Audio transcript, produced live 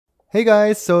Hey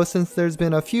guys, so since there's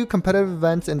been a few competitive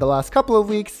events in the last couple of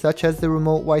weeks, such as the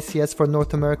Remote YCS for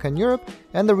North America and Europe,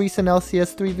 and the recent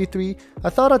LCS 3v3, I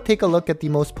thought I'd take a look at the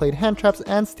most played hand traps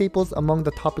and staples among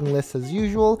the topping lists as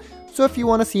usual, so if you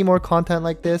want to see more content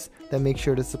like this, then make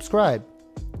sure to subscribe.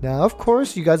 Now of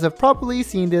course, you guys have probably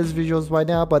seen these visuals by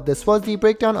now, but this was the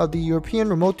breakdown of the European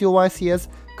Remote YCS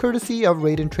courtesy of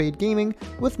Raid and Trade Gaming,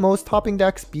 with most topping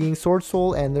decks being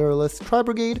Swordsoul and Analytical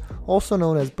Tri-Brigade, also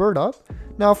known as Bird Up.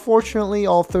 Now fortunately,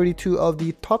 all 32 of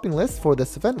the topping lists for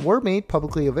this event were made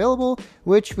publicly available,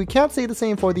 which we can't say the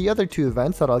same for the other two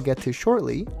events that I'll get to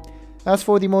shortly. As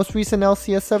for the most recent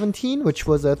LCS 17, which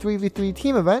was a 3v3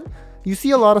 team event, you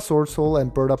see a lot of Swordsoul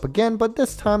and Bird Up again, but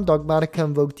this time Dogmatica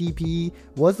Invoked DPE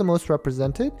was the most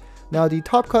represented. Now the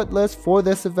top cut lists for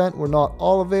this event were not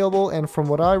all available, and from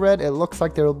what I read, it looks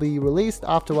like they will be released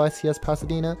after YCS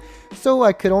Pasadena, so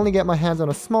I could only get my hands on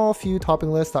a small few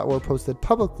topping lists that were posted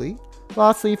publicly.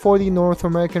 Lastly, for the North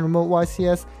American Remote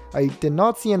YCS, I did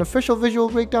not see an official visual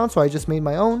breakdown, so I just made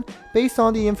my own, based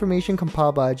on the information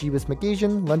compiled by Jeebus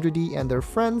McAsian, Lundrady, and their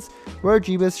friends, where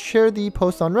Jeebus shared the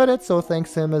post on Reddit, so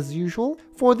thanks to him as usual.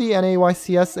 For the NA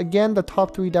YCS, again, the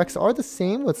top 3 decks are the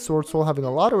same, with Swordsoul having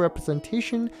a lot of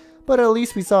representation, but at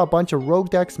least we saw a bunch of rogue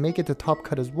decks make it to top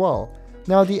cut as well.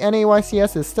 Now the NA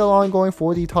YCS is still ongoing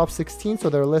for the top 16, so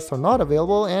their lists are not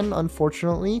available, and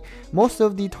unfortunately, most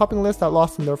of the topping lists that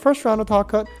lost in their first round of top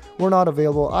cut were not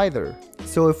available either.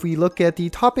 So if we look at the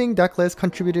topping deck list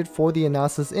contributed for the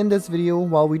analysis in this video,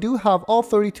 while we do have all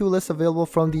 32 lists available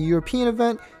from the European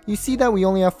event, you see that we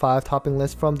only have 5 topping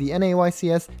lists from the NA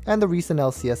YCS and the recent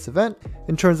LCS event,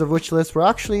 in terms of which lists were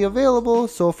actually available.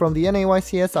 So from the NA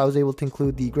YCS, I was able to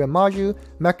include the Grim Maju,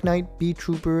 Mech Knight, Beat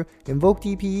Trooper, Invoked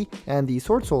DPE, and the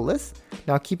Swordsoul list.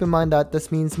 Now keep in mind that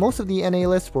this means most of the NA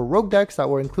lists were rogue decks that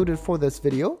were included for this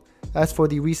video. As for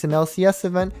the recent LCS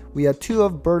event, we had 2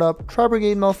 of Bird Up,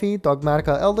 Tri-Brigade Melfi,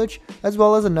 Dogmatica Eldritch, as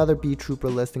well as another Beat Trooper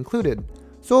list included.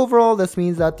 So overall, this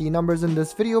means that the numbers in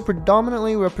this video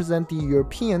predominantly represent the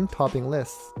European topping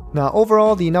lists. Now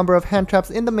overall, the number of hand traps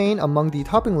in the main among the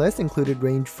topping lists included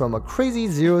range from a crazy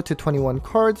 0 to 21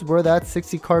 cards, where that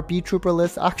 60 card Beat Trooper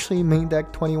list actually main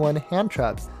decked 21 hand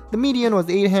traps. The median was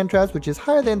 8 hand traps, which is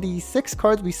higher than the 6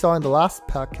 cards we saw in the last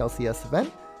pack LCS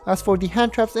event. As for the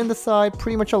hand traps in the side,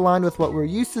 pretty much aligned with what we're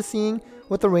used to seeing,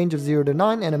 with a range of 0 to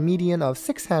 9 and a median of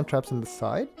 6 hand traps in the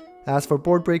side. As for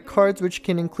board break cards, which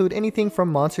can include anything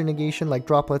from monster negation like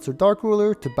Droplets or Dark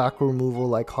Ruler, to back row removal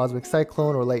like Cosmic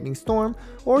Cyclone or Lightning Storm,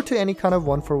 or to any kind of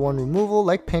 1-for-1 removal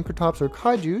like Pankratops or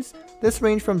Kaijus, this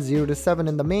ranged from 0 to 7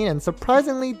 in the main, and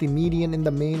surprisingly the median in the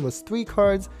main was 3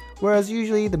 cards, whereas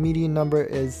usually the median number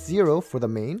is 0 for the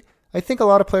main. I think a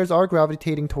lot of players are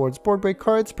gravitating towards board break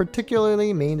cards,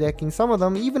 particularly main decking some of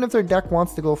them, even if their deck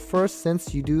wants to go first,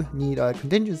 since you do need a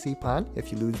contingency plan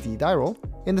if you lose the die roll.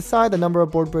 In the side, the number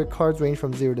of board break cards range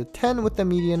from 0 to 10, with the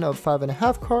median of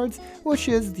 5.5 cards, which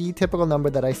is the typical number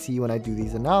that I see when I do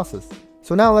these analysis.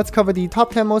 So now let's cover the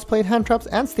top 10 most played hand traps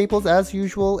and staples as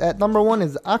usual. At number 1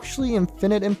 is actually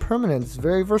Infinite Impermanence,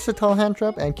 very versatile hand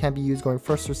trap and can be used going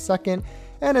first or second,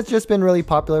 and it's just been really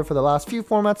popular for the last few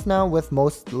formats now, with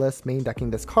most lists main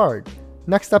decking this card.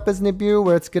 Next up is Nibiru,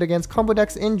 where it's good against combo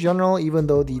decks in general, even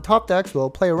though the top decks will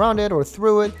play around it or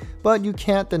through it, but you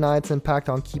can't deny its impact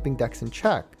on keeping decks in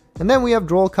check. And then we have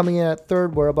Droll coming in at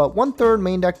 3rd, where about 1/3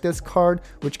 main deck this card,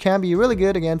 which can be really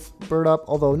good against Bird Up,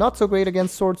 although not so great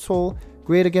against Swordsoul.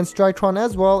 Great against Drytron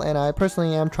as well, and I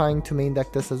personally am trying to main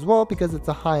deck this as well because it's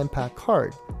a high impact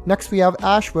card. Next we have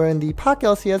Ash, where in the pack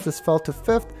LCS this fell to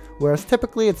 5th, whereas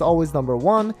typically it's always number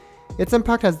 1. Its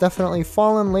impact has definitely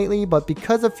fallen lately, but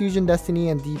because of Fusion Destiny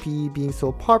and DPE being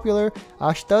so popular,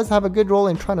 Ash does have a good role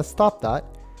in trying to stop that.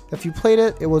 If you played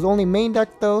it, it was only main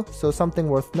decked though, so something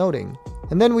worth noting.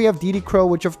 And then we have DD Crow,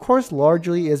 which of course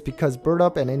largely is because Bird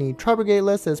Up and any Tri-Brigade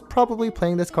list is probably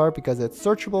playing this card because it's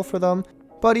searchable for them.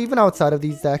 But even outside of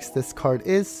these decks, this card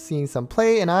is seeing some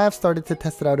play, and I have started to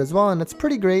test it out as well, and it's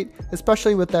pretty great,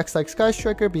 especially with decks like Sky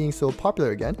Striker being so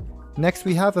popular again. Next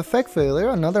we have Effect Failure,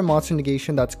 another monster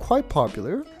negation that's quite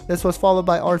popular. This was followed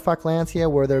by Artifact Lancia,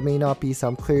 where there may not be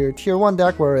some clear tier 1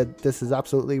 deck where this is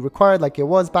absolutely required like it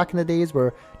was back in the days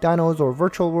where Dinos or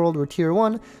Virtual World were tier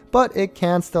 1, but it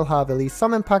can still have at least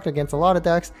some impact against a lot of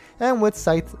decks, and with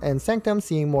Scythe and Sanctum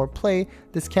seeing more play,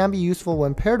 this can be useful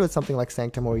when paired with something like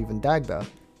Sanctum or even Dagda.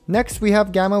 Next we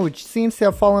have Gamma, which seems to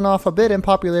have fallen off a bit in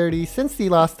popularity since the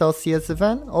last LCS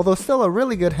event, although still a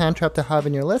really good hand trap to have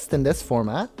in your list in this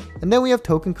format. And then we have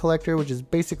Token Collector, which is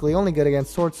basically only good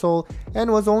against Swordsoul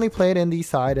and was only played in the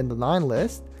side in the 9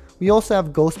 list. We also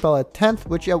have Ghost Spell at 10th,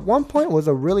 which at one point was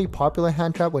a really popular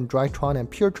hand trap when Drytron and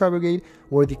Pure Tri-Brigade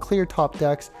were the clear top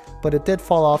decks, but it did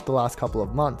fall off the last couple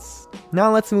of months.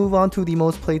 Now let's move on to the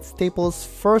most played staples.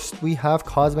 First, we have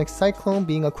Cosmic Cyclone.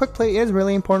 Being a quick play is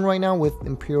really important right now with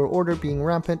Imperial Order being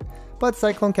rampant, but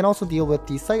Cyclone can also deal with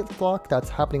the Sight Block that's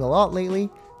happening a lot lately.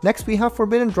 Next we have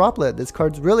Forbidden Droplet. This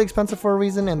card's really expensive for a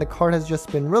reason, and the card has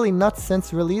just been really nuts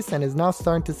since release and is now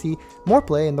starting to see more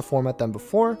play in the format than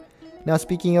before. Now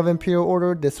speaking of Imperial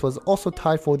Order, this was also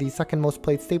tied for the second most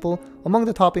played staple among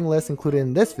the topping lists included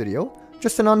in this video.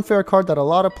 Just an unfair card that a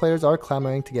lot of players are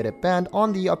clamoring to get it banned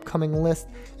on the upcoming list,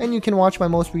 and you can watch my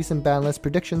most recent ban list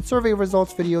prediction survey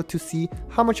results video to see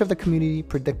how much of the community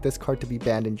predict this card to be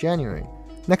banned in January.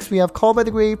 Next we have Call by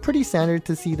the Grave. Pretty standard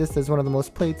to see this as one of the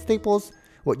most played staples.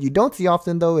 What you don't see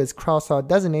often though is Crowsaw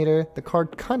Designator. The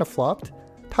card kinda flopped.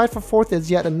 Tied for 4th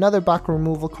is yet another back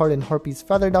removal card in Harpy's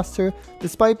Feather Duster.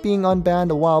 Despite being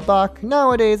unbanned a while back,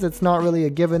 nowadays it's not really a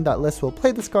given that lists will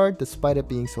play this card despite it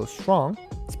being so strong.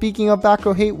 Speaking of back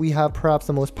row hate, we have perhaps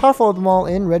the most powerful of them all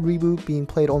in Red Reboot, being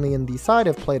played only in the side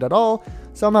if played at all.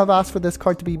 Some have asked for this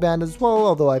card to be banned as well,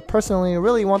 although I personally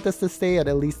really want this to stay at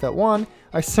least at 1.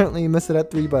 I certainly miss it at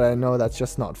 3, but I know that's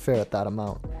just not fair at that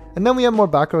amount. And then we have more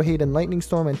back row hate in Lightning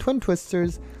Storm and Twin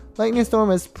Twisters. Lightning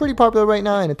Storm is pretty popular right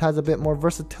now, and it has a bit more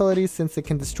versatility since it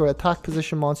can destroy attack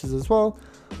position monsters as well,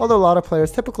 although a lot of players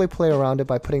typically play around it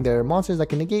by putting their monsters that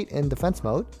can negate in defense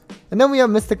mode. And then we have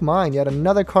Mystic Mine, yet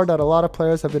another card that a lot of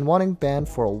players have been wanting banned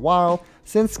for a while.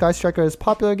 Since Sky Striker is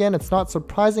popular again, it's not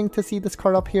surprising to see this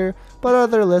card up here, but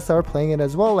other lists are playing it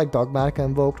as well, like Dogmatica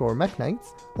Invoked or Mech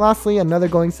Knights. Lastly, another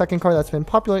going second card that's been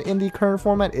popular in the current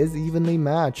format is Evenly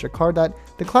Matched, a card that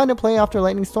declined to play after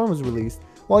Lightning Storm was released.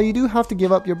 While you do have to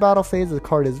give up your battle phase, the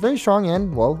card is very strong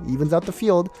and, well, evens out the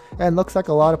field, and looks like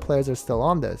a lot of players are still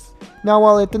on this. Now,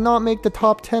 while it did not make the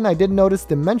top 10, I did notice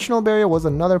Dimensional Barrier was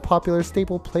another popular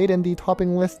staple played in the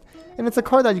topping list, and it's a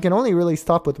card that you can only really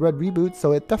stop with Red Reboot,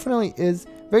 so it definitely is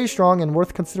very strong and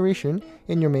worth consideration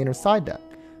in your main or side deck.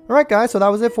 Alright guys, so that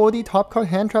was it for the top card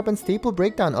hand trap and staple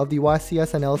breakdown of the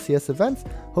YCS and LCS events.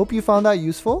 Hope you found that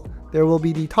useful. There will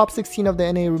be the top 16 of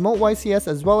the NA Remote YCS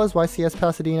as well as YCS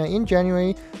Pasadena in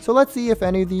January, so let's see if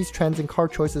any of these trends and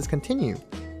card choices continue.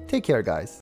 Take care guys.